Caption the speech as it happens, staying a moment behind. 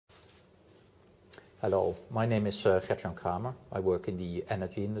Hello, my name is Gert Jan Kramer. I work in the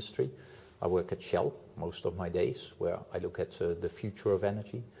energy industry. I work at Shell most of my days, where I look at the future of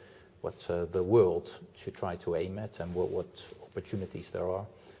energy, what the world should try to aim at, and what opportunities there are.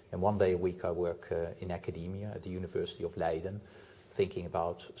 And one day a week I work in academia at the University of Leiden, thinking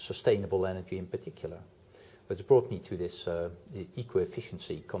about sustainable energy in particular. What's brought me to this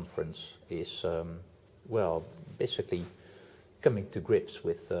eco-efficiency conference is, well, basically coming to grips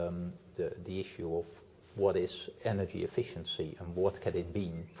with the issue of what is energy efficiency and what can it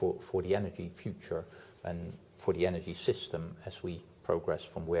mean for the energy future and for the energy system as we progress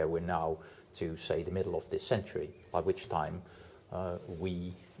from where we're now to, say, the middle of this century, by which time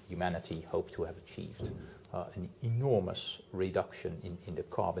we, humanity, hope to have achieved an enormous reduction in the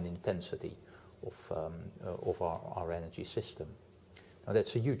carbon intensity of our energy system. Now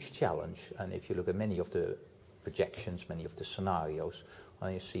that's a huge challenge, and if you look at many of the projections, many of the scenarios,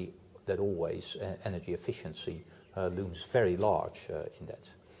 you see that always energy efficiency looms very large in that.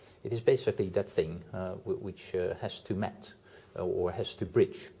 It is basically that thing which has to match or has to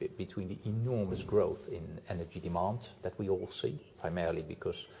bridge between the enormous growth in energy demand that we all see, primarily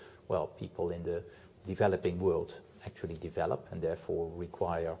because, well, people in the developing world actually develop and therefore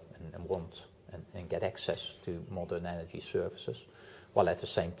require and want and get access to modern energy services, while at the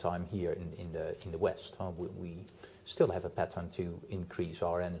same time here in the West, we still have a pattern to increase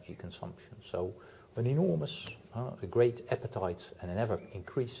our energy consumption. So an enormous, a great appetite and an ever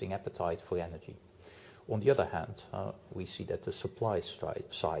increasing appetite for energy. On the other hand, we see that the supply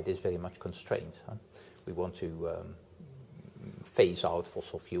side is very much constrained. We want to phase out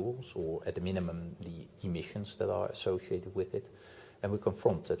fossil fuels, or at the minimum the emissions that are associated with it. And we're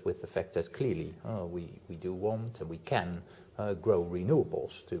confronted with the fact that clearly we do want and we can grow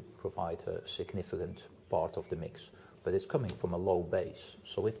renewables to provide a significant part of the mix, but it's coming from a low base,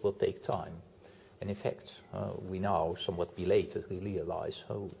 so it will take time. And in fact, we now somewhat belatedly realize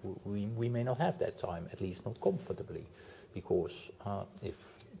we may not have that time, at least not comfortably, because if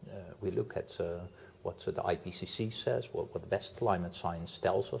we look at what the IPCC says, what the best climate science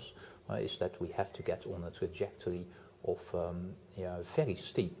tells us, is that we have to get on a trajectory of very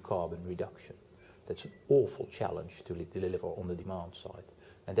steep carbon reduction. That's an awful challenge to deliver on the demand side.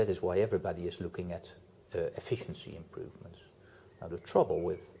 And that is why everybody is looking at efficiency improvements. Now the trouble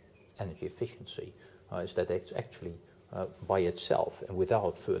with energy efficiency is that it's actually by itself and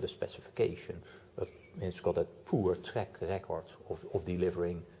without further specification, it's got a poor track record of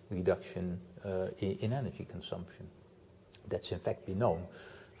delivering reduction in energy consumption. That's in fact been known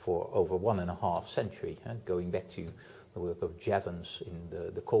for over 1.5 centuries, going back to the work of Jevons in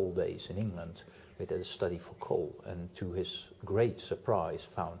the coal days in England. He did a study for coal, and to his great surprise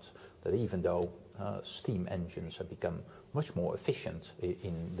found that even though steam engines have become much more efficient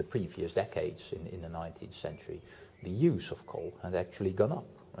in the previous decades in the 19th century, the use of coal had actually gone up,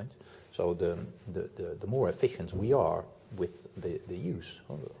 right? So the more efficient we are with the use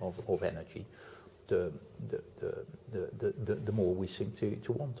of energy, the more we seem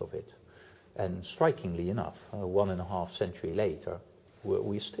to want of it. And strikingly enough, 1.5 centuries later,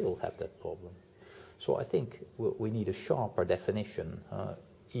 we still have that problem. So I think we need a sharper definition,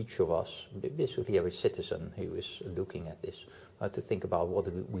 each of us, basically every citizen who is looking at this, to think about what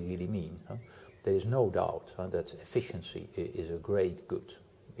do we really mean. There is no doubt that efficiency is a great good,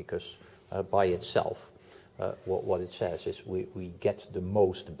 because by itself, what it says is we get the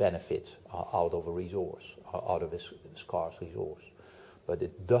most benefit out of a resource, out of a scarce resource. But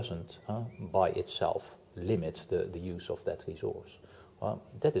it doesn't, by itself, limit the use of that resource.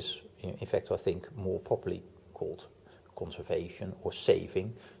 That is, in fact, I think, more properly called conservation or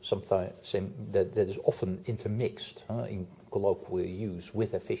saving, something that is often intermixed in colloquial use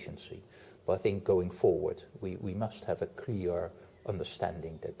with efficiency. But I think going forward, we must have a clear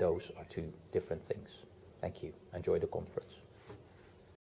understanding that those are two different things. Thank you. Enjoy the conference.